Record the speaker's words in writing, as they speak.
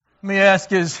Let me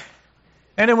ask, is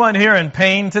anyone here in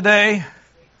pain today?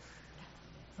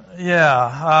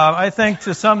 Yeah, I think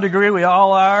to some degree we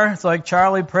all are. It's like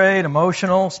Charlie prayed,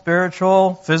 emotional,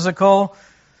 spiritual, physical.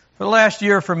 For the last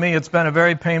year for me, it's been a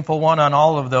very painful one on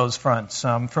all of those fronts.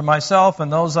 For myself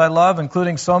and those I love,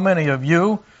 including so many of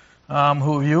you,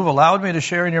 who you've allowed me to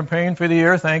share in your pain for the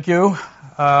year, thank you.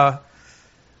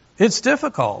 It's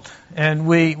difficult, and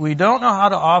we don't know how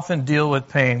to often deal with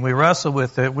pain. We wrestle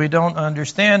with it. We don't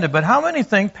understand it. But how many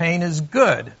think pain is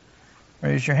good?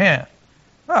 Raise your hand.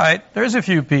 All right, there's a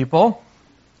few people.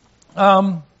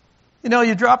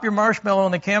 You drop your marshmallow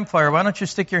in the campfire. Why don't you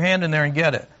stick your hand in there and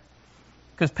get it?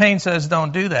 Because pain says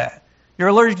don't do that. You're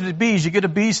allergic to bees. You get a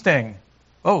bee sting.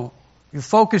 Oh, you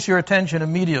focus your attention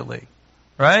immediately,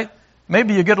 right?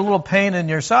 Maybe you get a little pain in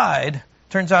your side.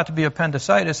 Turns out to be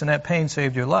appendicitis, and that pain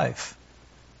saved your life.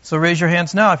 So raise your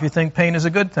hands now if you think pain is a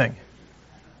good thing.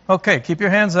 Okay, keep your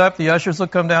hands up. The ushers will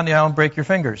come down the aisle and break your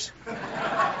fingers.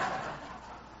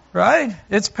 Right?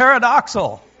 It's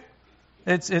paradoxical.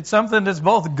 It's something that's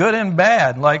both good and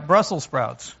bad, like Brussels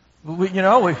sprouts. We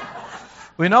know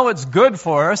it's good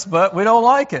for us, but we don't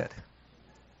like it.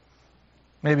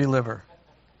 Maybe liver.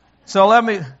 So let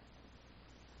me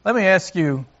ask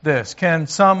you this. Can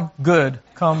some good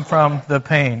come from the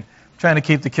pain? I'm trying to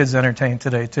keep the kids entertained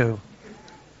today, too.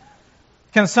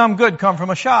 Can some good come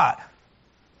from a shot?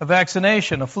 A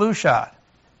vaccination, a flu shot?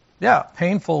 Yeah,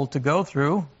 painful to go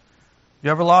through.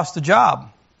 You ever lost a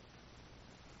job?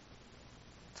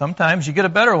 Sometimes you get a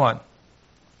better one.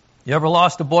 You ever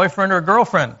lost a boyfriend or a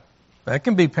girlfriend? That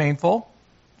can be painful.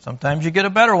 Sometimes you get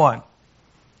a better one.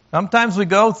 Sometimes we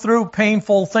go through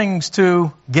painful things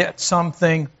to get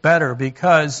something better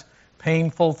because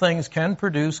painful things can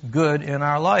produce good in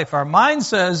our life. Our mind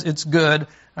says it's good.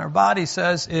 Our body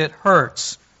says it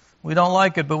hurts. We don't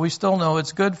like it, but we still know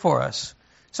it's good for us.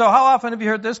 So how often have you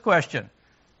heard this question?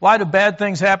 Why do bad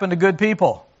things happen to good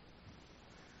people?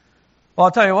 Well,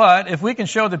 I'll tell you what, if we can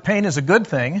show that pain is a good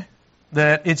thing,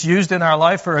 that it's used in our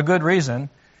life for a good reason,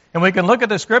 and we can look at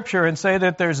the Scripture and say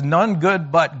that there's none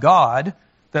good but God,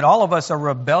 that all of us are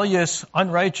rebellious,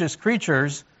 unrighteous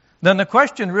creatures, then the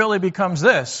question really becomes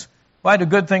this: why do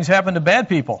good things happen to bad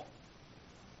people?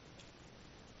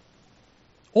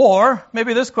 Or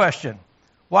maybe this question: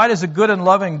 why does a good and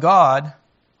loving God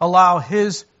allow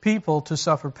His people to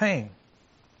suffer pain?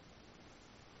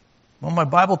 Well, my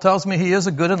Bible tells me He is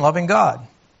a good and loving God.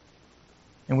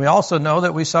 And we also know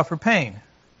that we suffer pain.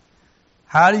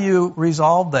 How do you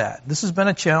resolve that? This has been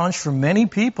a challenge for many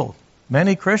people,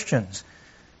 many Christians.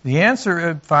 The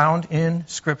answer is found in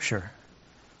Scripture.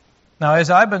 Now, as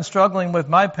I've been struggling with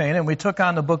my pain, and we took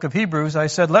on the book of Hebrews, I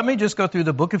said, let me just go through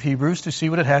the book of Hebrews to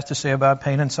see what it has to say about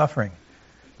pain and suffering.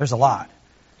 There's a lot.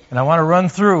 And I want to run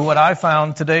through what I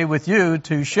found today with you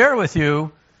to share with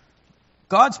you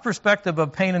God's perspective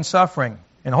of pain and suffering.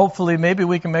 And hopefully maybe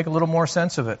we can make a little more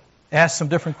sense of it. Ask some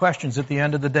different questions at the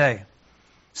end of the day.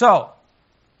 So,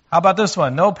 how about this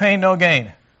one? No pain, no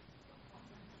gain.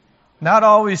 Not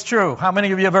always true. How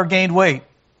many of you have ever gained weight?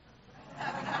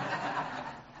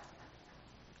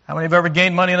 How many have ever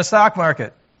gained money in the stock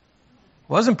market?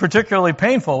 Wasn't particularly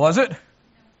painful, was it?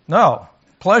 No.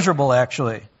 Pleasurable,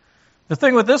 actually. The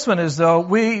thing with this one is, though,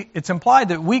 it's implied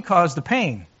that we caused the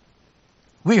pain.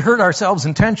 We hurt ourselves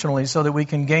intentionally so that we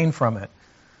can gain from it.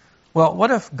 Well, what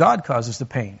if God causes the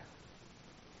pain?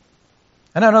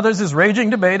 And I know there's this raging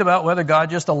debate about whether God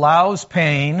just allows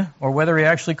pain or whether He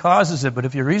actually causes it. But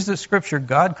if you read the Scripture,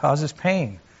 God causes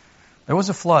pain. There was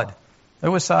a flood. There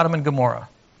was Sodom and Gomorrah.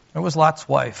 There was Lot's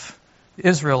wife. The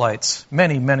Israelites,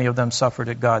 many, many of them suffered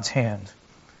at God's hand.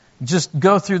 Just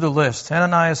go through the list.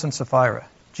 Ananias and Sapphira.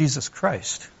 Jesus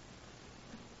Christ.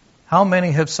 How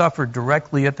many have suffered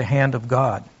directly at the hand of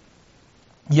God?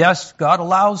 Yes, God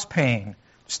allows pain.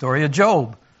 Story of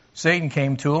Job. Satan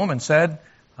came to him and said,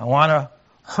 I want to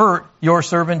hurt your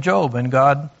servant Job, and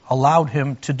God allowed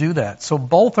him to do that. So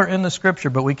both are in the Scripture,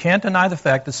 but we can't deny the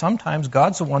fact that sometimes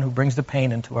God's the one who brings the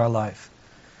pain into our life.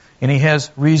 And He has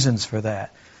reasons for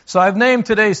that. So I've named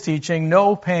today's teaching,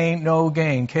 No Pain, No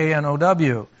Gain,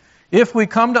 K-N-O-W. If we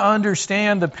come to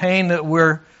understand the pain that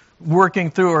we're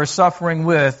working through or suffering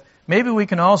with, maybe we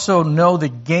can also know the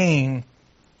gain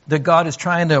that God is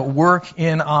trying to work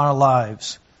in our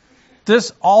lives.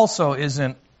 This also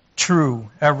isn't true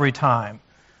every time.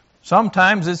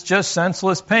 Sometimes it's just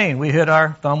senseless pain. We hit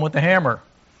our thumb with the hammer,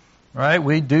 right?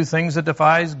 We do things that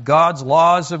defies God's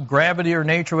laws of gravity or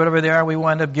nature, whatever they are, we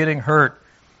wind up getting hurt.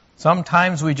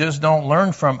 Sometimes we just don't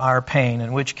learn from our pain,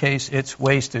 in which case it's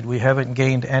wasted. We haven't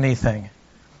gained anything.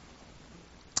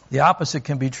 The opposite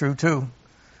can be true too.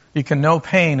 You can know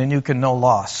pain and you can know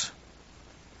loss.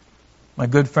 My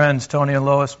good friends Tony and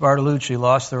Lois Bartolucci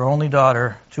lost their only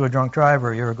daughter to a drunk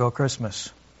driver a year ago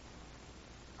Christmas.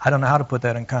 I don't know how to put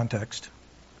that in context.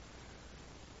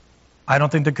 I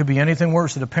don't think there could be anything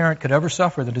worse that a parent could ever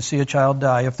suffer than to see a child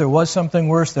die. If there was something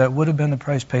worse, that would have been the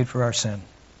price paid for our sin.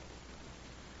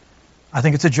 I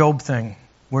think it's a Job thing.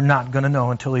 We're not going to know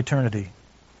until eternity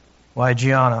why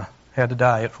Gianna had to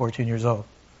die at 14 years old.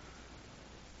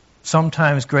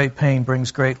 Sometimes great pain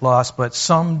brings great loss, but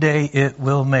someday it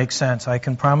will make sense. I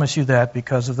can promise you that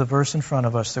because of the verse in front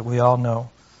of us that we all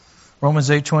know. Romans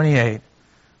 8:28.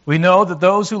 We know that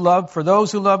for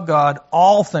those who love God,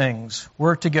 all things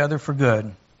work together for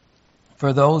good,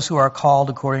 for those who are called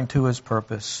according to His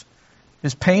purpose.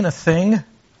 Is pain a thing?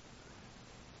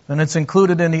 Then it's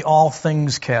included in the all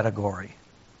things category.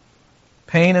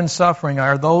 Pain and suffering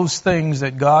are those things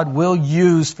that God will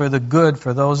use for the good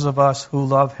for those of us who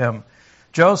love Him.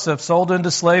 Joseph sold into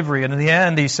slavery, and in the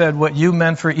end he said, what you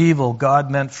meant for evil,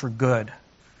 God meant for good.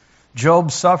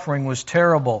 Job's suffering was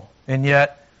terrible, and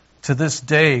yet to this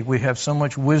day we have so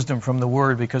much wisdom from the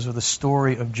Word because of the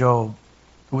story of Job.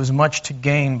 There was much to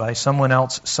gain by someone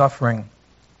else suffering.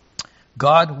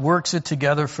 God works it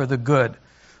together for the good.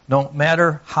 No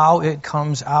matter how it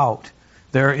comes out,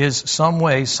 there is some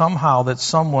way, somehow, that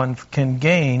someone can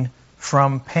gain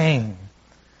from pain.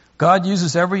 God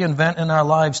uses every event in our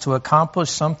lives to accomplish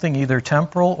something either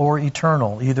temporal or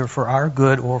eternal, either for our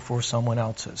good or for someone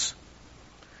else's.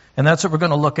 And that's what we're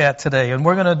going to look at today. And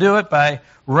we're going to do it by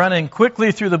running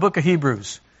quickly through the book of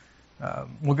Hebrews.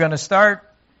 We're going to start,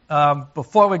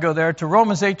 before we go there, to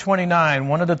Romans 8:29.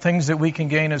 One of the things that we can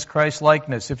gain is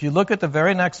Christ-likeness. If you look at the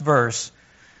very next verse,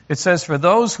 it says, for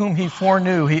those whom He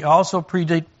foreknew, He also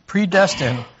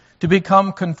predestined to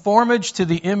become conformed to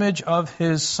the image of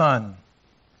His Son.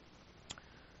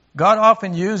 God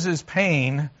often uses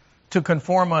pain to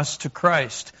conform us to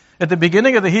Christ. At the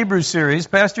beginning of the Hebrews series,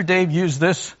 Pastor Dave used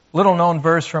this little-known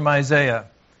verse from Isaiah.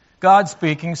 God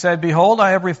speaking said, behold,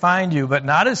 I have refined you, but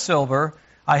not as silver.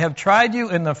 I have tried you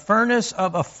in the furnace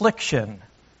of affliction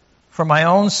for my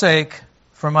own sake,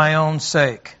 for my own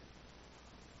sake.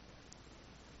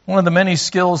 One of the many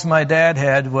skills my dad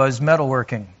had was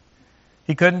metalworking.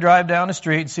 He couldn't drive down the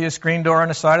street and see a screen door on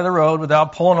the side of the road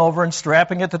without pulling over and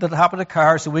strapping it to the top of the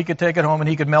car so we could take it home and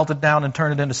he could melt it down and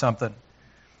turn it into something.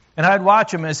 And I'd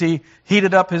watch him as he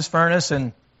heated up his furnace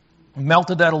and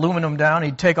melted that aluminum down.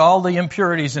 He'd take all the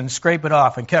impurities and scrape it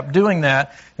off and kept doing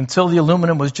that until the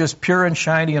aluminum was just pure and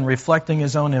shiny and reflecting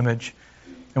his own image.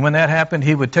 And when that happened,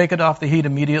 he would take it off the heat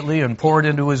immediately and pour it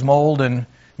into his mold and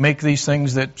make these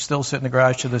things that still sit in the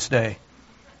garage to this day.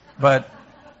 But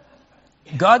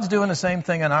God's doing the same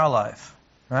thing in our life,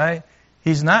 right?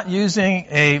 He's not using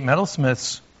a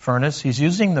metalsmith's furnace. He's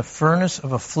using the furnace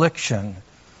of affliction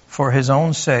for His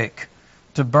own sake,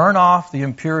 to burn off the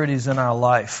impurities in our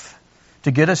life,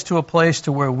 to get us to a place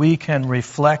to where we can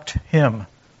reflect Him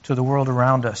to the world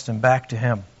around us and back to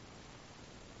Him.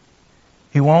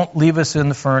 He won't leave us in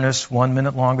the furnace 1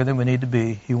 minute longer than we need to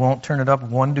be. He won't turn it up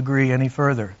 1 degree any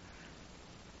further,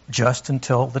 just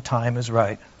until the time is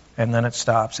right, and then it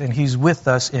stops. And He's with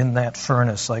us in that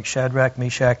furnace, like Shadrach,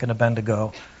 Meshach, and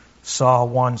Abednego saw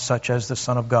one such as the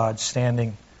Son of God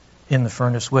standing in the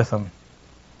furnace with Him.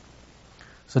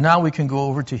 So now we can go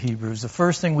over to Hebrews. The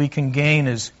first thing we can gain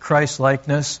is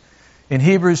Christ-likeness. In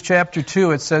Hebrews chapter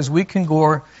 2, it says we can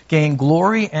gain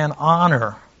glory and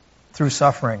honor through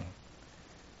suffering.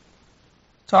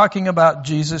 Talking about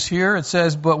Jesus here, it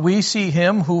says, but we see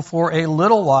Him who for a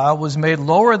little while was made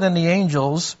lower than the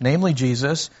angels, namely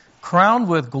Jesus, crowned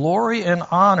with glory and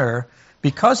honor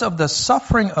because of the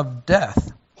suffering of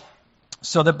death,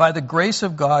 so that by the grace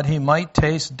of God He might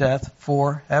taste death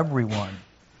for everyone.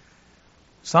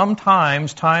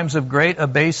 Sometimes times of great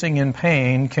abasing and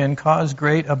pain can cause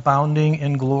great abounding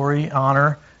in glory,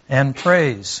 honor, and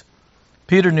praise.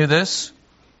 Peter knew this.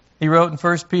 He wrote in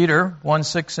 1 Peter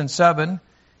 1:6 and 7,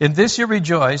 in this you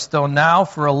rejoice, though now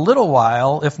for a little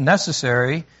while, if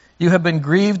necessary, you have been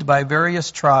grieved by various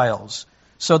trials,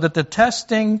 so that the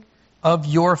testing of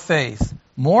your faith,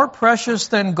 more precious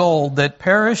than gold that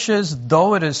perishes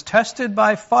though it is tested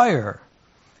by fire,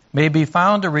 may be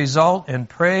found to result in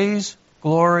praise,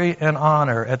 glory, and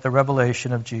honor at the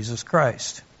revelation of Jesus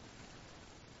Christ.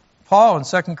 Paul in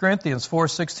 2 Corinthians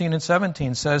 4:16 and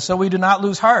 17 says, so we do not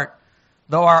lose heart.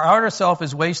 Though our outer self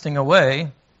is wasting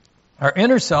away, our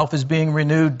inner self is being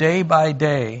renewed day by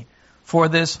day. For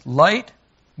this light,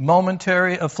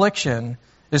 momentary affliction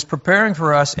is preparing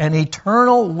for us an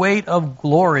eternal weight of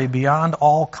glory beyond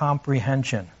all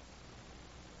comprehension.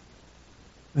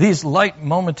 These light,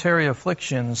 momentary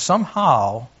afflictions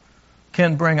somehow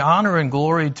can bring honor and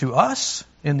glory to us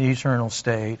in the eternal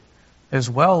state, as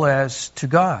well as to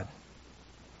God.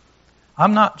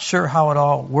 I'm not sure how it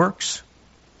all works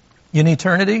in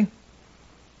eternity,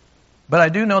 but I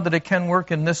do know that it can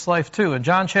work in this life too. In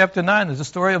John chapter 9, there's a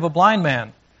story of a blind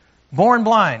man, born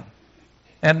blind.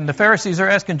 And the Pharisees are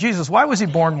asking Jesus, why was he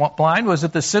born blind? Was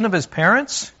it the sin of his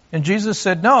parents? And Jesus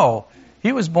said, no,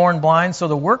 he was born blind so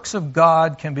the works of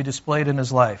God can be displayed in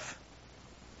his life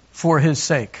for his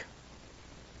sake.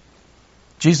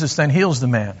 Jesus then heals the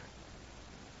man.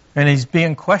 And he's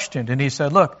being questioned. And he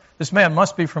said, look, this man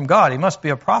must be from God. He must be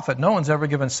a prophet. No one's ever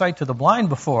given sight to the blind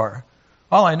before.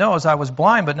 All I know is I was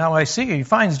blind, but now I see. He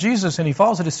finds Jesus and he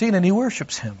falls at his feet and he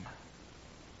worships him.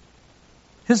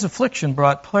 His affliction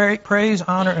brought praise,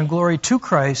 honor, and glory to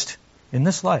Christ in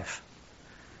this life.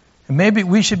 And maybe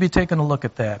we should be taking a look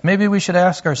at that. Maybe we should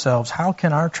ask ourselves, how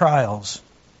can our trials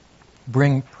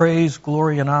bring praise,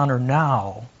 glory, and honor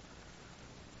now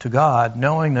to God,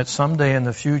 knowing that someday in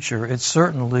the future it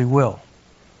certainly will?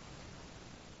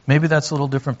 Maybe that's a little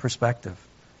different perspective.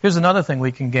 Here's another thing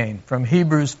we can gain from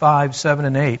Hebrews 5, 7,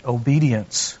 and 8,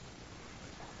 obedience.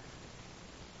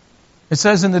 It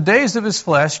says, in the days of his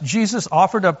flesh, Jesus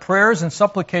offered up prayers and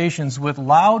supplications with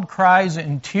loud cries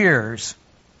and tears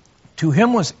to him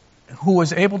who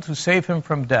was able to save him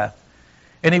from death.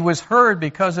 And he was heard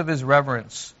because of his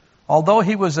reverence. Although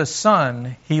he was a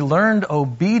son, he learned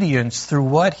obedience through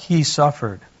what he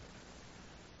suffered.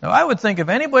 Now, I would think if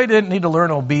anybody didn't need to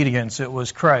learn obedience, it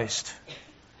was Christ.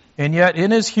 And yet,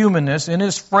 in his humanness, in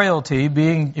his frailty,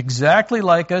 being exactly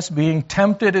like us, being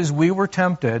tempted as we were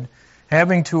tempted,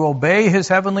 having to obey his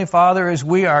heavenly Father as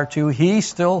we are to, he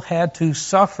still had to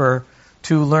suffer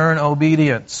to learn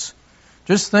obedience.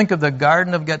 Just think of the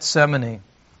Garden of Gethsemane,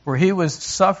 where he was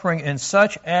suffering in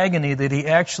such agony that he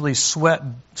actually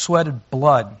sweated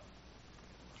blood.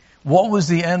 What was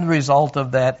the end result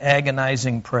of that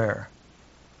agonizing prayer?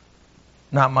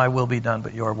 Not my will be done,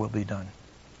 but your will be done.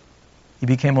 He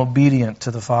became obedient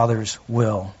to the Father's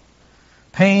will.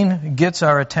 Pain gets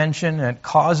our attention and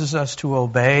causes us to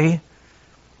obey.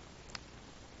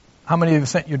 How many of you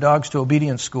sent your dogs to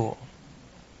obedience school?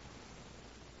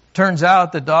 Turns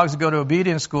out that dogs that go to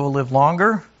obedience school live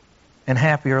longer and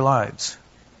happier lives.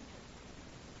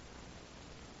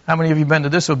 How many of you been to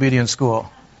disobedience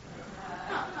school?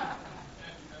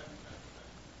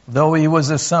 Though he was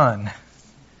a son,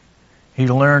 he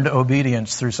learned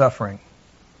obedience through suffering.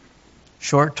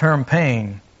 Short-term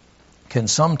pain can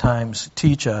sometimes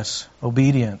teach us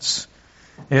obedience.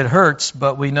 It hurts,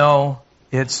 but we know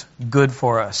it's good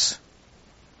for us.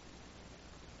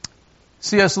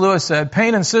 C.S. Lewis said,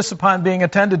 pain insists upon being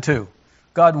attended to.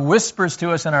 God whispers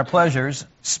to us in our pleasures,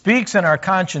 speaks in our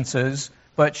consciences,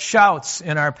 but shouts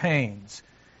in our pains.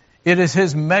 It is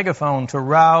his megaphone to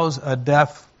rouse a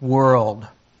deaf world.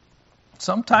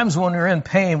 Sometimes when we're in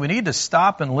pain, we need to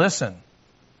stop and listen.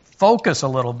 Focus a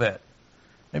little bit.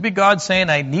 Maybe God's saying,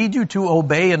 I need you to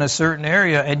obey in a certain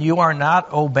area, and you are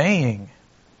not obeying.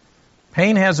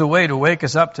 Pain has a way to wake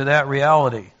us up to that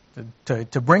reality,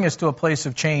 to bring us to a place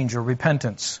of change or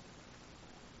repentance.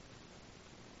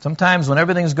 Sometimes when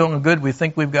everything's going good, we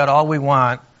think we've got all we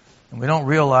want, and we don't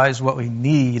realize what we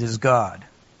need is God.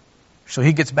 So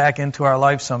he gets back into our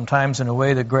life sometimes in a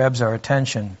way that grabs our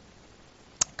attention,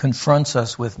 confronts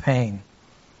us with pain.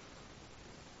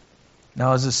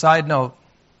 Now, as a side note,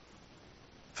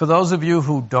 for those of you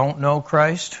who don't know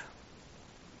Christ,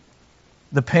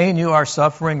 the pain you are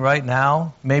suffering right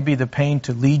now may be the pain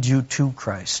to lead you to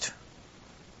Christ.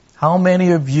 How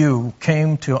many of you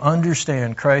came to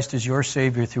understand Christ as your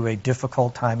Savior through a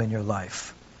difficult time in your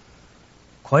life?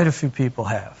 Quite a few people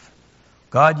have.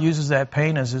 God uses that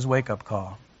pain as his wake-up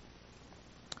call.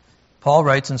 Paul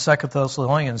writes in 2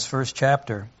 Thessalonians, 1st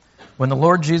chapter, when the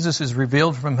Lord Jesus is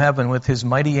revealed from heaven with his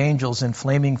mighty angels in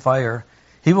flaming fire,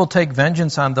 he will take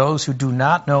vengeance on those who do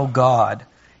not know God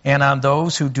and on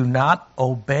those who do not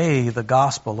obey the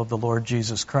gospel of the Lord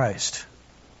Jesus Christ.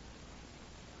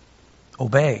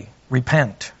 Obey,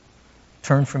 repent,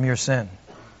 turn from your sin.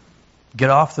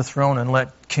 Get off the throne and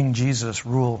let King Jesus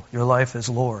rule your life as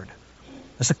Lord.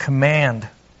 It's a command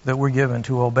that we're given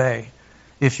to obey.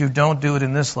 If you don't do it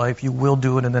in this life, you will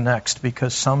do it in the next,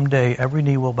 because someday every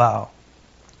knee will bow.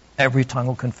 Every tongue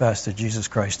will confess that Jesus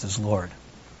Christ is Lord.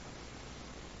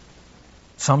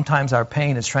 Sometimes our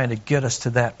pain is trying to get us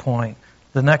to that point.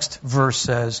 The next verse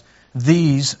says,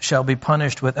 these shall be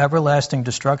punished with everlasting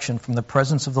destruction from the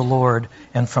presence of the Lord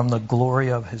and from the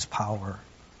glory of his power.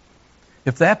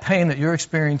 If that pain that you're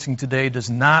experiencing today does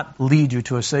not lead you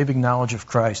to a saving knowledge of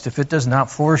Christ, if it does not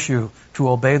force you to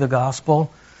obey the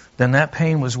gospel, then that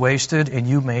pain was wasted and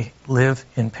you may live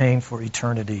in pain for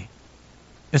eternity.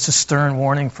 It's a stern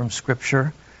warning from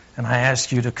Scripture. And I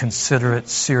ask you to consider it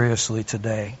seriously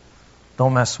today.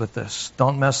 Don't mess with this.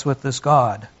 Don't mess with this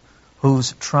God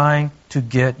who's trying to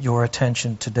get your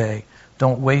attention today.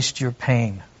 Don't waste your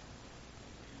pain.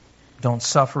 Don't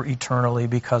suffer eternally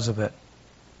because of it.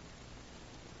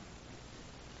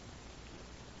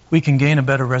 We can gain a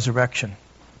better resurrection.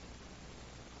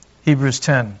 Hebrews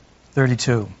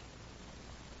 10:32.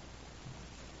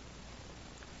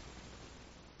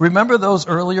 Remember those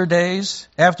earlier days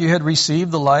after you had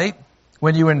received the light,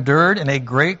 when you endured in a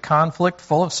great conflict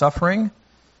full of suffering?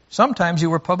 Sometimes you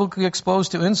were publicly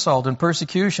exposed to insult and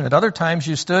persecution. At other times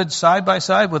you stood side by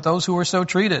side with those who were so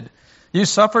treated. You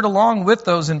suffered along with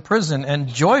those in prison and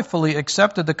joyfully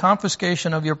accepted the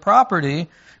confiscation of your property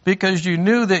because you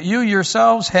knew that you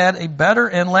yourselves had a better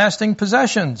and lasting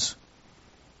possessions.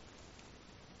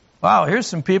 Wow, here's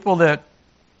some people that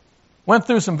went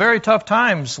through some very tough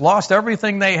times, lost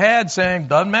everything they had, saying,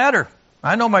 doesn't matter.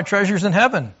 I know my treasure's in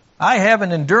heaven. I have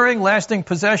an enduring, lasting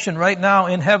possession right now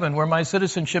in heaven where my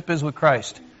citizenship is with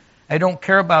Christ. I don't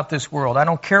care about this world. I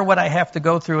don't care what I have to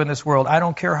go through in this world. I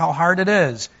don't care how hard it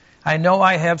is. I know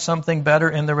I have something better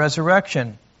in the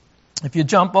resurrection. If you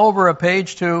jump over a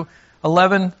page to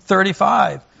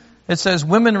 11:35, it says,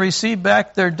 women received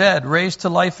back their dead, raised to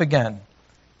life again.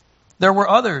 There were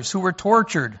others who were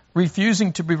tortured,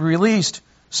 refusing to be released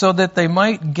so that they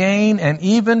might gain an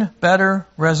even better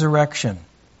resurrection.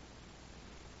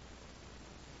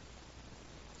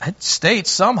 It states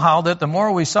somehow that the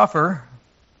more we suffer,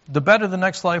 the better the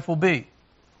next life will be.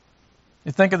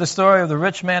 You think of the story of the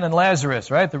rich man and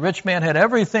Lazarus, right? The rich man had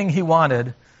everything he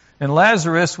wanted, and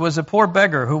Lazarus was a poor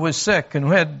beggar who was sick and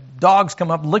who had dogs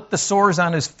come up, lick the sores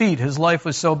on his feet. His life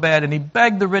was so bad, and he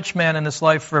begged the rich man in his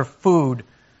life for food.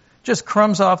 Just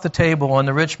crumbs off the table, and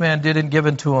the rich man didn't give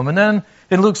it to him. And then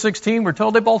in Luke 16, we're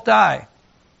told they both die.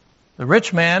 The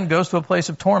rich man goes to a place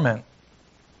of torment,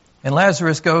 and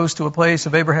Lazarus goes to a place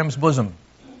of Abraham's bosom,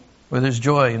 where there's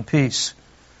joy and peace.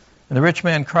 And the rich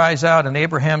man cries out, and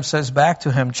Abraham says back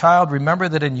to him, child, remember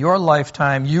that in your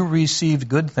lifetime you received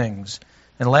good things,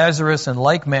 and Lazarus in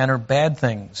like manner bad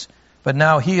things. But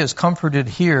now he is comforted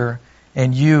here,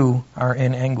 and you are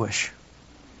in anguish.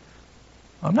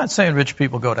 I'm not saying rich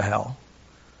people go to hell.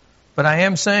 But I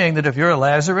am saying that if you're a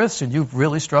Lazarus and you've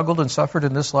really struggled and suffered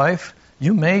in this life,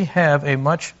 you may have a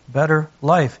much better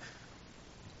life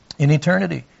in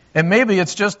eternity. And maybe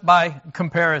it's just by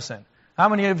comparison. How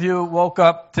many of you woke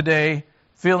up today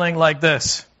feeling like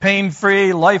this?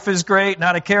 Pain-free, life is great,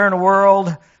 not a care in the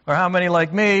world. Or how many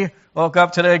like me woke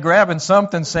up today grabbing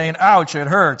something saying, ouch, it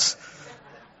hurts.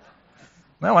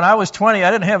 Man, when I was 20, I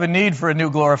didn't have a need for a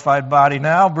new glorified body.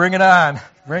 Now, bring it on.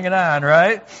 Bring it on,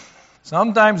 right?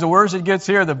 Sometimes the worse it gets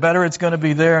here, the better it's going to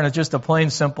be there, and it's just a plain,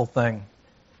 simple thing.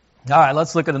 All right,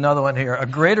 let's look at another one here. A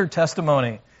greater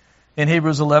testimony in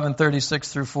Hebrews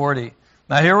 11:36 through 40.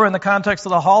 Now, here we're in the context of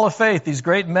the Hall of Faith, these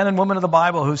great men and women of the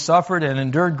Bible who suffered and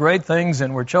endured great things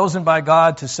and were chosen by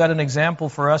God to set an example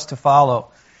for us to follow.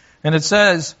 And it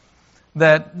says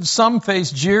that some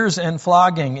faced jeers and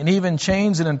flogging and even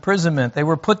chains and imprisonment. They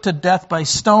were put to death by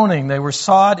stoning. They were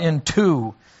sawed in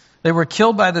two. They were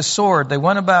killed by the sword. They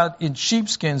went about in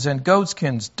sheepskins and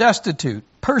goatskins, destitute,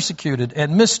 persecuted,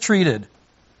 and mistreated.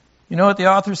 You know what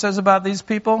the author says about these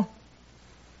people?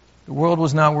 The world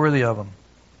was not worthy of them.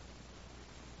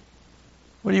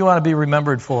 What do you want to be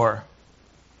remembered for?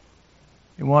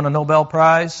 You want a Nobel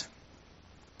Prize?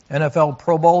 NFL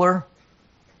Pro Bowler?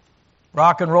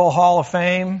 Rock and Roll Hall of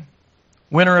Fame?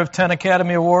 Winner of 10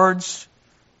 Academy Awards?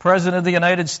 President of the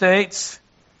United States?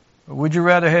 Or would you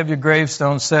rather have your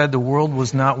gravestone said, the world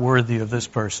was not worthy of this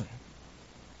person?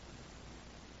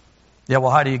 Yeah,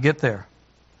 well, how do you get there?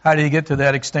 How do you get to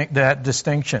that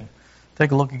distinction?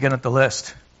 Take a look again at the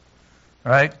list.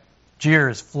 All right?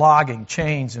 Jeers, flogging,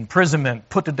 chains, imprisonment,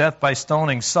 put to death by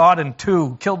stoning, sawed in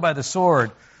two, killed by the sword,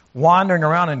 wandering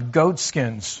around in goat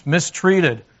skins,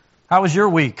 mistreated. How was your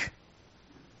week?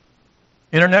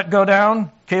 Internet go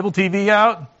down? Cable TV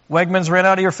out? Wegmans ran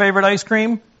out of your favorite ice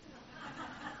cream?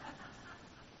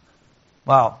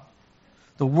 Wow.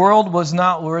 The world was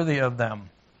not worthy of them.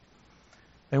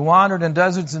 They wandered in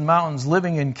deserts and mountains,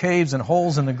 living in caves and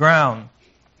holes in the ground.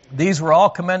 These were all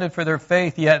commended for their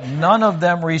faith, yet none of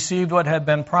them received what had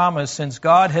been promised, since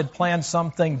God had planned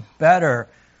something better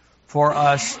for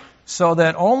us, so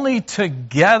that only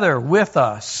together with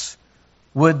us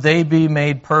would they be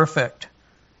made perfect.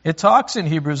 It talks in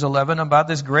Hebrews 11 about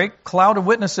this great cloud of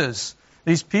witnesses,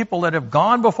 these people that have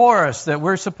gone before us that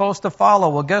we're supposed to follow.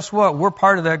 Well, guess what? We're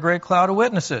part of that great cloud of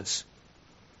witnesses.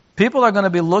 People are going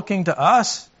to be looking to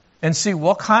us and see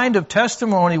what kind of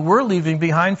testimony we're leaving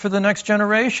behind for the next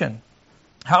generation.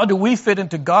 How do we fit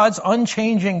into God's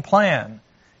unchanging plan?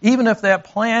 Even if that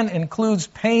plan includes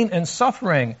pain and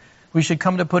suffering, we should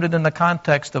come to put it in the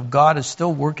context of God is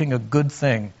still working a good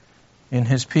thing in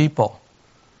His people.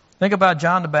 Think about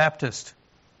John the Baptist.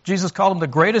 Jesus called him the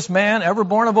greatest man ever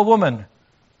born of a woman.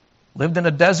 Lived in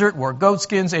a desert, wore goat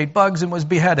skins, ate bugs, and was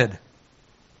beheaded.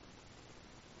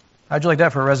 How'd you like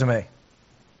that for a resume?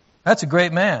 That's a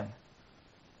great man.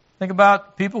 Think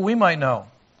about people we might know.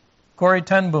 Corrie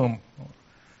ten Boom,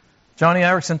 Johnny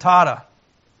Erickson Tada.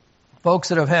 Folks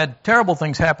that have had terrible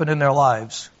things happen in their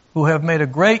lives, who have made a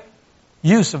great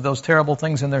use of those terrible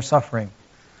things in their suffering.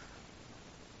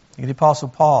 The Apostle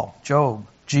Paul, Job,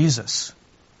 Jesus.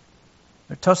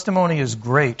 Their testimony is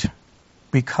great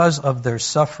because of their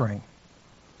suffering.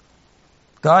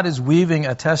 God is weaving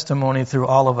a testimony through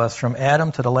all of us, from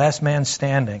Adam to the last man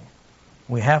standing.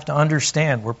 We have to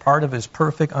understand we're part of His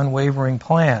perfect, unwavering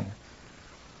plan.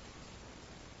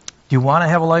 Do you want to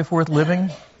have a life worth living?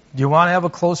 Do you want to have a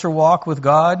closer walk with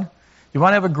God? Do you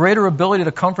want to have a greater ability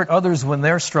to comfort others when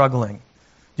they're struggling? Do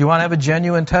you want to have a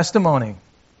genuine testimony?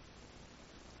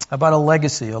 How about a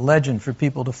legacy, a legend for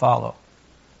people to follow?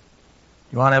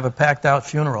 You want to have a packed out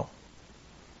funeral?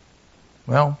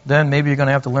 Well, then maybe you're going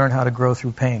to have to learn how to grow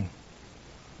through pain.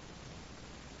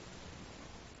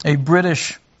 A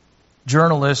British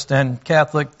journalist and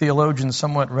Catholic theologian,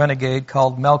 somewhat renegade,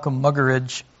 called Malcolm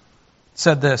Muggeridge,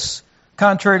 said this: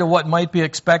 contrary to what might be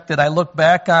expected, I look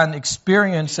back on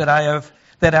experience that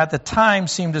at the time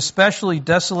seemed especially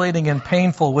desolating and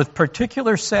painful with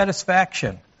particular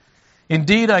satisfaction.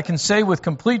 Indeed, I can say with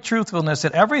complete truthfulness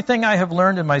that everything I have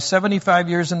learned in my 75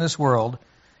 years in this world,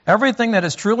 everything that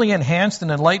has truly enhanced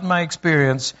and enlightened my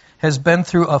experience, has been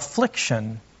through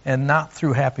affliction and not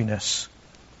through happiness.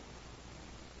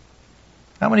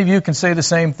 How many of you can say the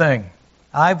same thing?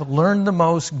 I've learned the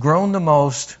most, grown the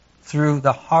most through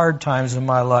the hard times of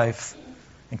my life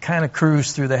and kind of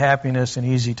cruised through the happiness and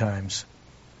easy times.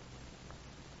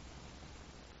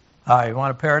 You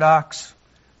want a paradox?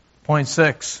 Point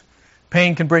 6.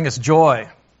 Pain can bring us joy.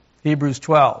 Hebrews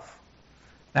 12.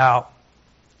 Now,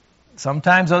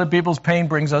 sometimes other people's pain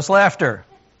brings us laughter.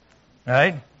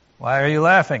 Right? Why are you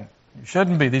laughing? You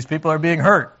shouldn't be. These people are being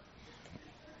hurt.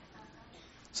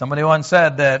 Somebody once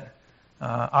said that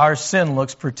our sin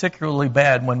looks particularly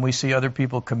bad when we see other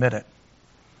people commit it.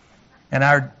 And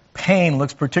our pain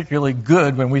looks particularly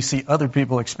good when we see other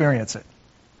people experience it.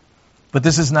 But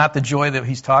this is not the joy that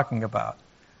he's talking about.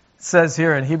 It says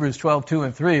here in Hebrews 12:2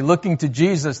 and 3, looking to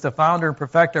Jesus, the founder and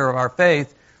perfecter of our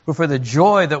faith, who for the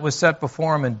joy that was set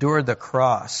before him endured the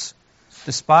cross,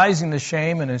 despising the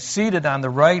shame, and is seated on the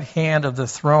right hand of the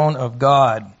throne of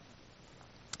God.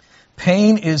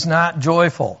 Pain is not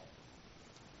joyful,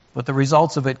 but the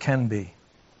results of it can be.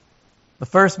 The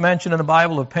first mention in the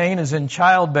Bible of pain is in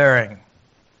childbearing,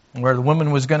 where the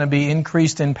woman was going to be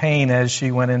increased in pain as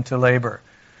she went into labor.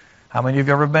 How many of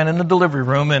you have ever been in the delivery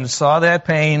room and saw that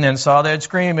pain and saw that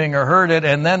screaming or heard it,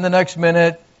 and then the next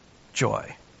minute,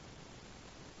 joy?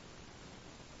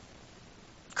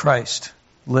 Christ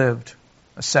lived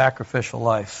a sacrificial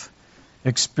life,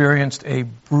 experienced a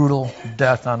brutal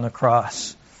death on the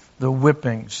cross. The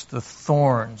whippings, the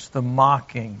thorns, the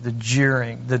mocking, the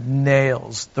jeering, the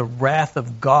nails, the wrath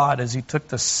of God as he took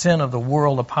the sin of the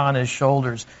world upon his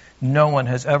shoulders. No one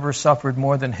has ever suffered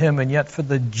more than him, and yet for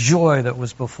the joy that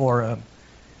was before him,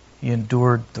 he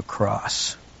endured the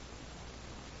cross.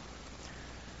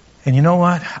 And you know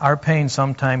what? Our pain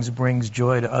sometimes brings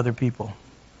joy to other people.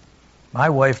 My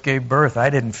wife gave birth.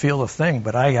 I didn't feel a thing,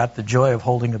 but I got the joy of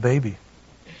holding a baby.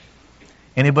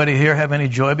 Anybody here have any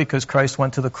joy because Christ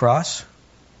went to the cross?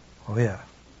 Oh yeah.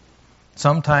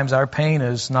 Sometimes our pain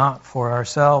is not for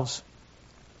ourselves.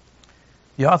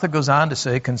 The author goes on to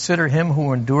say, consider him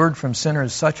who endured from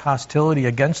sinners such hostility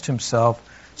against himself,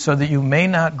 so that you may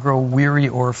not grow weary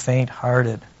or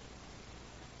faint-hearted.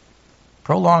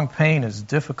 Prolonged pain is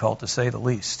difficult, to say the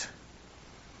least.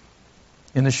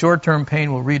 In the short-term,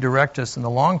 pain will redirect us, and the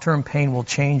long-term pain will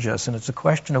change us, and it's a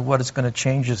question of what it's going to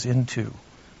change us into.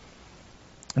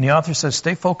 And the author says,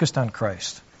 stay focused on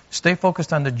Christ. Stay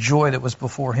focused on the joy that was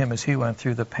before him as he went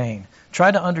through the pain.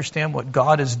 Try to understand what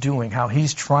God is doing, how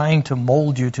he's trying to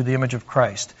mold you to the image of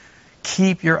Christ.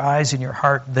 Keep your eyes and your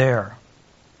heart there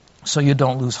so you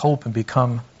don't lose hope and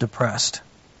become depressed.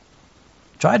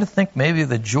 Try to think maybe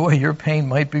the joy your pain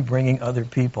might be bringing other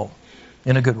people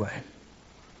in a good way.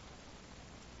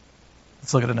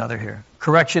 Let's look at another here.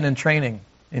 Correction and training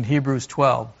in Hebrews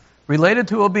 12. Related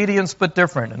to obedience, but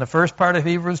different. And the first part of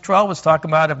Hebrews 12 is talking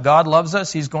about if God loves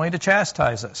us, he's going to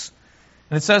chastise us.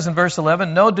 And it says in verse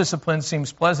 11, no discipline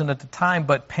seems pleasant at the time,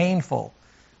 but painful.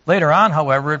 Later on,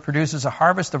 however, it produces a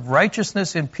harvest of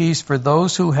righteousness and peace for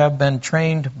those who have been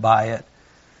trained by it.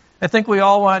 I think we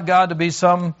all want God to be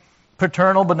some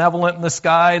paternal benevolent in the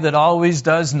sky that always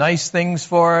does nice things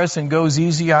for us and goes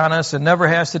easy on us and never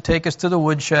has to take us to the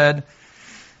woodshed.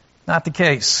 Not the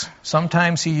case.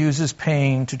 Sometimes He uses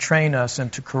pain to train us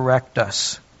and to correct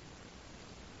us.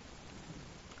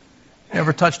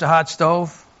 Ever touched a hot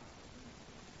stove?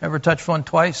 Ever touched one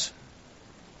twice?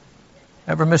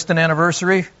 Ever missed an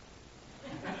anniversary?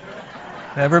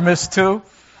 Ever missed two?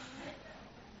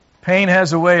 Pain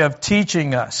has a way of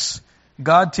teaching us.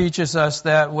 God teaches us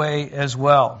that way as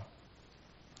well.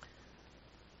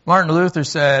 Martin Luther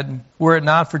said, "Were it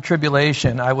not for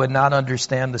tribulation, I would not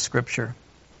understand the Scripture."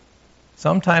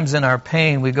 Sometimes in our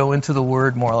pain, we go into the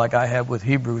Word more like I have with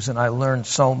Hebrews, and I learn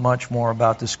so much more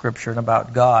about the Scripture and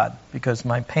about God because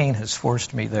my pain has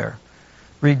forced me there.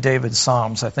 Read David's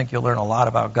Psalms. I think you'll learn a lot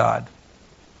about God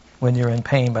when you're in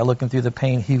pain by looking through the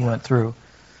pain he went through.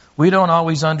 We don't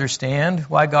always understand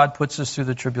why God puts us through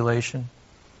the tribulation,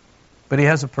 but He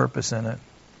has a purpose in it.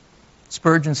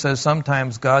 Spurgeon says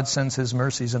sometimes God sends His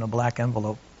mercies in a black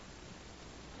envelope.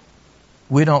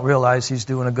 We don't realize He's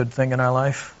doing a good thing in our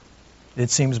life. It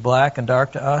seems black and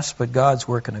dark to us, but God's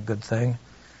working a good thing.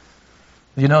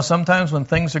 You know, sometimes when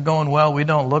things are going well, we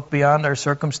don't look beyond our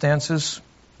circumstances.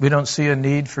 We don't see a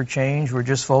need for change. We're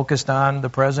just focused on the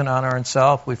present, on our own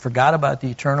self. We forgot about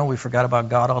the eternal. We forgot about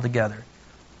God altogether.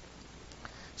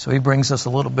 So He brings us a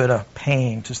little bit of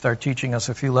pain to start teaching us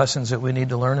a few lessons that we need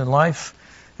to learn in life.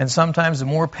 And sometimes the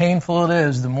more painful it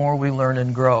is, the more we learn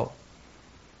and grow.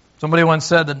 Somebody once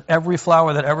said that every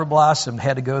flower that ever blossomed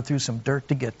had to go through some dirt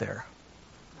to get there.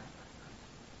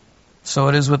 So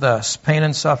it is with us. Pain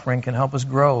and suffering can help us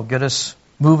grow, get us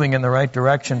moving in the right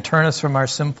direction, turn us from our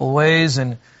sinful ways,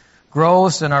 and grow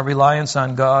us in our reliance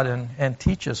on God and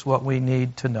teach us what we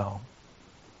need to know.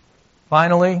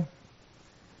 Finally,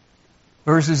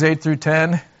 verses 8 through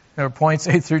 10, or points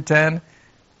 8 through 10,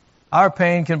 our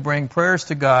pain can bring prayers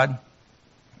to God,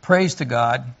 praise to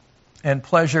God, and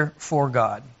pleasure for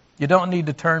God. You don't need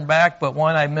to turn back, but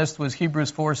one I missed was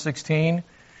Hebrews 4:16.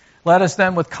 Let us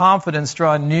then with confidence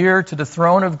draw near to the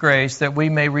throne of grace that we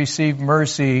may receive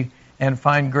mercy and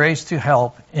find grace to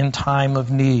help in time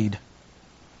of need.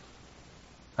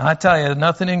 I tell you,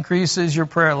 nothing increases your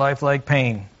prayer life like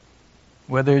pain.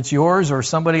 Whether it's yours or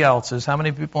somebody else's. How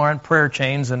many people are on prayer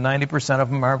chains and 90%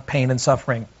 of them are pain and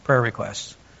suffering prayer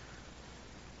requests?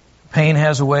 Pain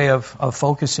has a way of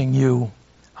focusing you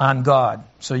on God,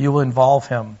 so you will involve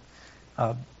Him.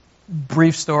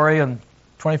 Brief story, and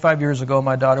 25 years ago,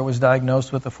 my daughter was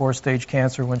diagnosed with a 4-stage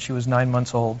cancer when she was 9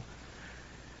 months old.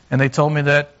 And they told me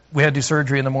that we had to do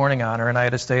surgery in the morning on her, and I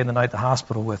had to stay in the night at the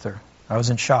hospital with her. I was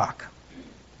in shock.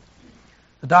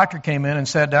 The doctor came in and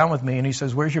sat down with me, and he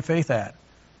says, "Where's your faith at?"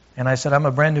 And I said, "I'm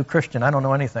a brand new Christian. I don't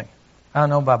know anything. I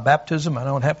don't know about baptism. I don't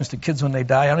know what happens to kids when they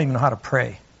die. I don't even know how to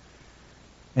pray."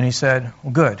 And he said,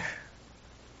 "Well, good,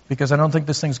 because I don't think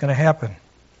this thing's going to happen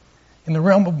in the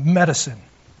realm of medicine.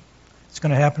 It's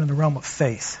going to happen in the realm of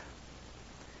faith."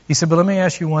 He said, "But let me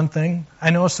ask you one thing. I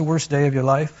know it's the worst day of your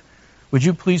life. Would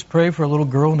you please pray for a little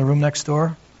girl in the room next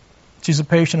door? She's a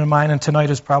patient of mine, and tonight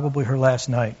is probably her last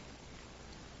night."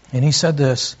 And he said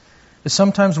this, that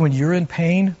sometimes when you're in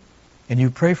pain and you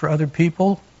pray for other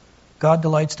people, God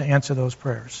delights to answer those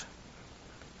prayers.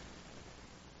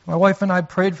 My wife and I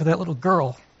prayed for that little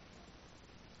girl.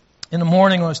 In the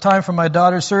morning, when it was time for my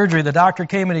daughter's surgery, the doctor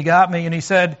came and he got me and he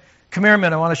said, "Come here a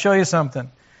minute, I want to show you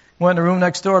something." Went in the room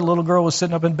next door, the little girl was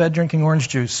sitting up in bed drinking orange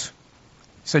juice.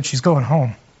 He said, "She's going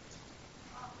home."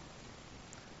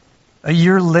 A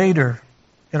year later,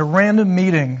 at a random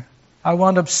meeting, I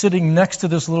wound up sitting next to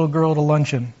this little girl at a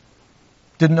luncheon.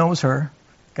 Didn't know it was her.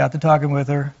 Got to talking with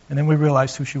her, and then we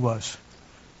realized who she was.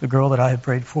 The girl that I had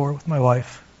prayed for with my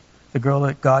wife. The girl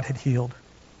that God had healed.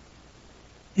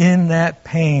 In that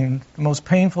pain, the most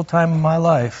painful time of my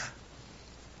life,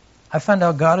 I found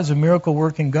out God is a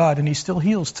miracle-working God, and He still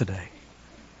heals today.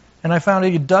 And I found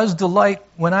He does delight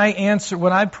when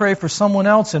I pray for someone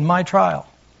else in my trial.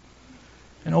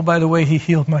 And oh, by the way, He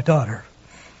healed my daughter.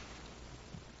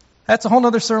 That's a whole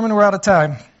other sermon. We're out of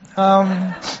time.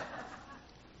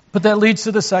 But that leads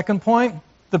to the second point,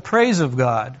 the praise of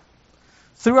God.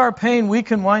 Through our pain, we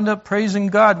can wind up praising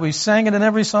God. We sang it in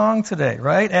every song today,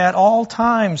 right? At all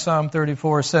times, Psalm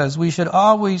 34 says, we should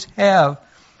always have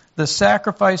the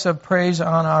sacrifice of praise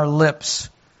on our lips.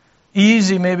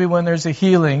 Easy maybe when there's a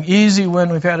healing. Easy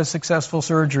when we've had a successful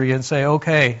surgery and say,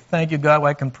 okay, thank you, God,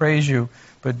 I can praise you.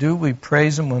 But do we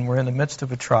praise Him when we're in the midst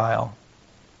of a trial?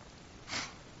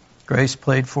 Grace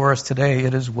played for us today,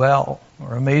 It Is Well,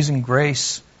 or Amazing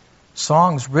Grace.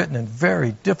 Songs written in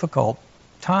very difficult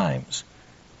times.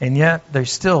 And yet they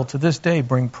still, to this day,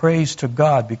 bring praise to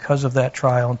God because of that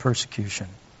trial and persecution.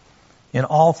 In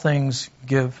all things,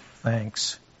 give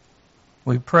thanks.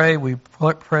 We pray, we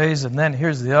praise, and then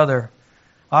here's the other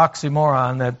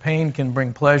oxymoron, that pain can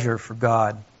bring pleasure for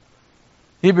God.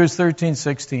 Hebrews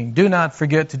 13:16. Do not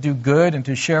forget to do good and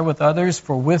to share with others,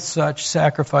 for with such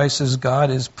sacrifices God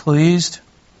is pleased.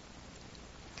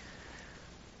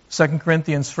 2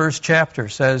 Corinthians 1st chapter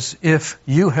says, if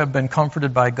you have been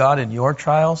comforted by God in your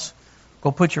trials,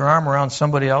 go put your arm around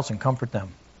somebody else and comfort them.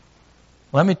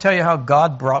 Let me tell you how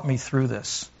God brought me through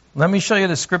this. Let me show you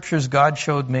the scriptures God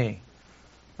showed me.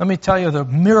 Let me tell you the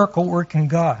miracle-working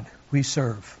God we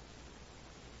serve.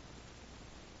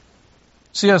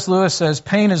 C.S. Lewis says,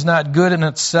 pain is not good in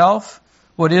itself.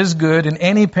 What is good in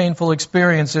any painful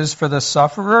experience is for the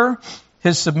sufferer,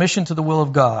 his submission to the will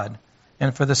of God,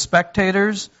 and for the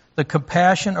spectators, the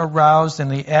compassion aroused in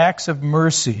the acts of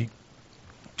mercy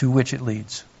to which it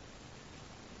leads.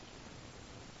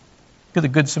 Look at the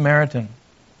Good Samaritan.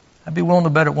 I'd be willing to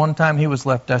bet at one time he was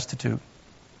left destitute,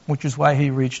 which is why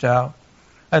he reached out.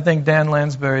 I think Dan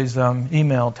Lansbury's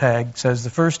email tag says the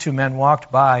first two men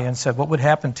walked by and said, what would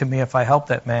happen to me if I helped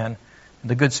that man?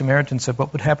 And the Good Samaritan said,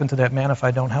 what would happen to that man if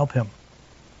I don't help him?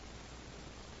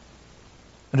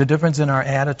 But a difference in our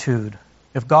attitude.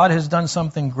 If God has done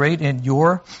something great in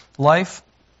your life,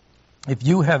 if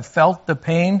you have felt the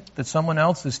pain that someone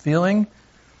else is feeling,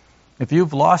 if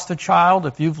you've lost a child,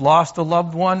 if you've lost a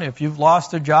loved one, if you've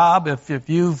lost a job, if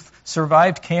you've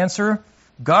survived cancer,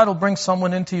 God will bring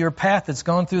someone into your path that's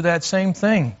going through that same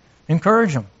thing.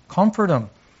 Encourage them. Comfort them.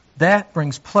 That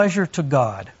brings pleasure to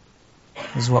God,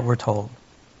 is what we're told.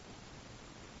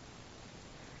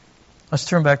 Let's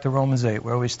turn back to Romans 8,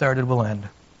 where we started, we'll end.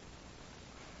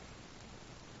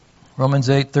 Romans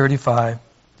 8:35.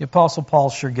 The Apostle Paul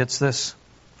sure gets this.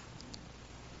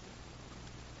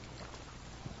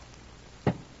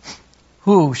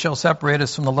 Who shall separate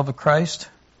us from the love of Christ?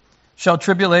 Shall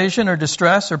tribulation or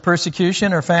distress or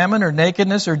persecution or famine or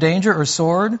nakedness or danger or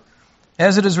sword?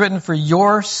 As it is written, for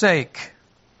your sake,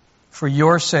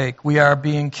 we are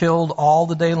being killed all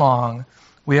the day long.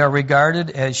 We are regarded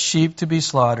as sheep to be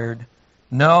slaughtered.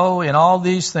 No, in all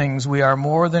these things we are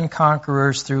more than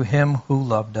conquerors through him who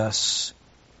loved us.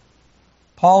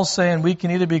 Paul's saying we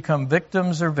can either become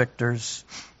victims or victors.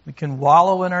 We can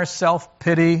wallow in our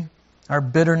self-pity, our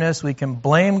bitterness. We can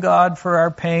blame God for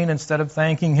our pain instead of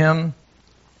thanking him.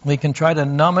 We can try to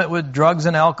numb it with drugs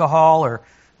and alcohol, or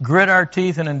grit our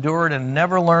teeth and endure it and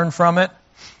never learn from it.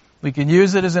 We can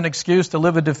use it as an excuse to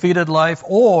live a defeated life,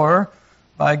 or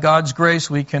by God's grace,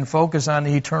 we can focus on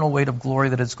the eternal weight of glory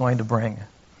that it's going to bring.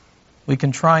 We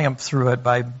can triumph through it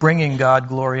by bringing God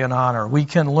glory and honor. We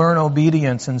can learn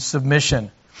obedience and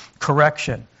submission,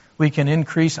 correction. We can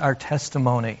increase our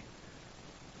testimony.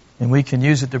 And we can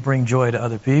use it to bring joy to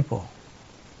other people.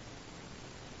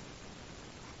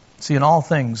 See, in all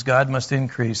things, God must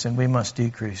increase and we must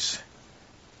decrease.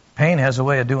 Pain has a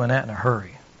way of doing that in a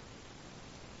hurry.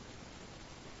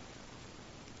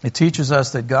 It teaches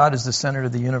us that God is the center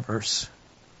of the universe.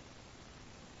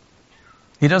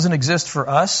 He doesn't exist for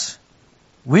us.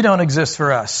 We don't exist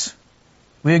for us.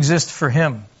 We exist for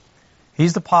him.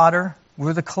 He's the potter.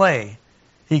 We're the clay.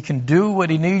 He can do what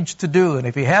he needs to do. And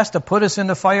if he has to put us in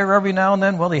the fire every now and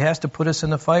then, well, he has to put us in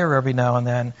the fire every now and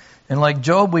then. And like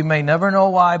Job, we may never know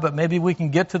why, but maybe we can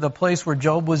get to the place where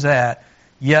Job was at.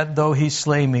 Yet though he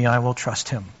slay me, I will trust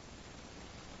him.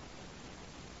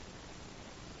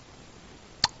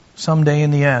 Someday in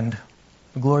the end,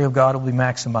 the glory of God will be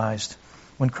maximized.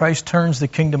 When Christ turns the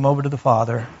kingdom over to the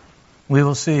Father, we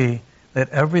will see that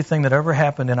everything that ever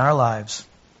happened in our lives,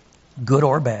 good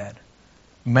or bad,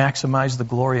 maximize the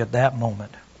glory at that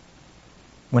moment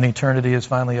when eternity is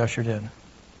finally ushered in.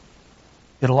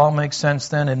 It'll all make sense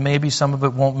then, and maybe some of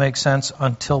it won't make sense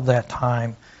until that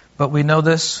time. But we know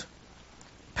this.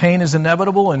 Pain is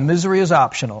inevitable and misery is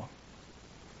optional.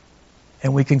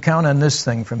 And we can count on this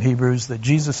thing from Hebrews, that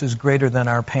Jesus is greater than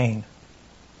our pain.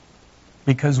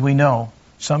 Because we know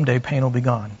someday pain will be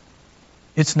gone.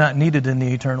 It's not needed in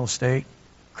the eternal state.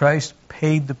 Christ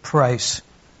paid the price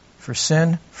for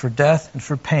sin, for death, and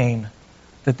for pain,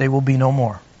 that they will be no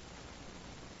more.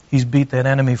 He's beat that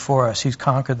enemy for us. He's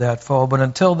conquered that foe. But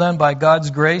until then, by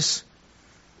God's grace,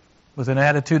 with an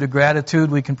attitude of gratitude,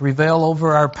 we can prevail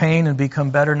over our pain and become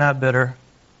better, not bitter.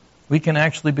 We can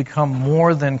actually become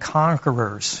more than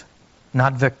conquerors,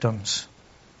 not victims.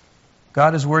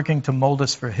 God is working to mold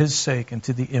us for his sake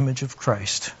into the image of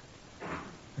Christ.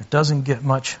 It doesn't get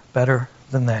much better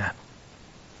than that.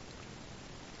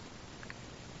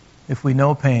 If we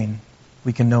know pain,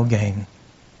 we can know gain.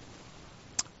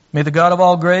 May the God of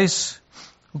all grace,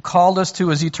 who called us to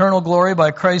his eternal glory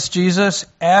by Christ Jesus,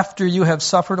 after you have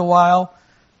suffered a while,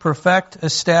 perfect,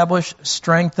 establish,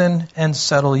 strengthen, and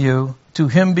settle you. To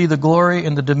him be the glory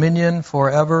and the dominion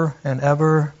forever and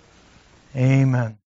ever. Amen.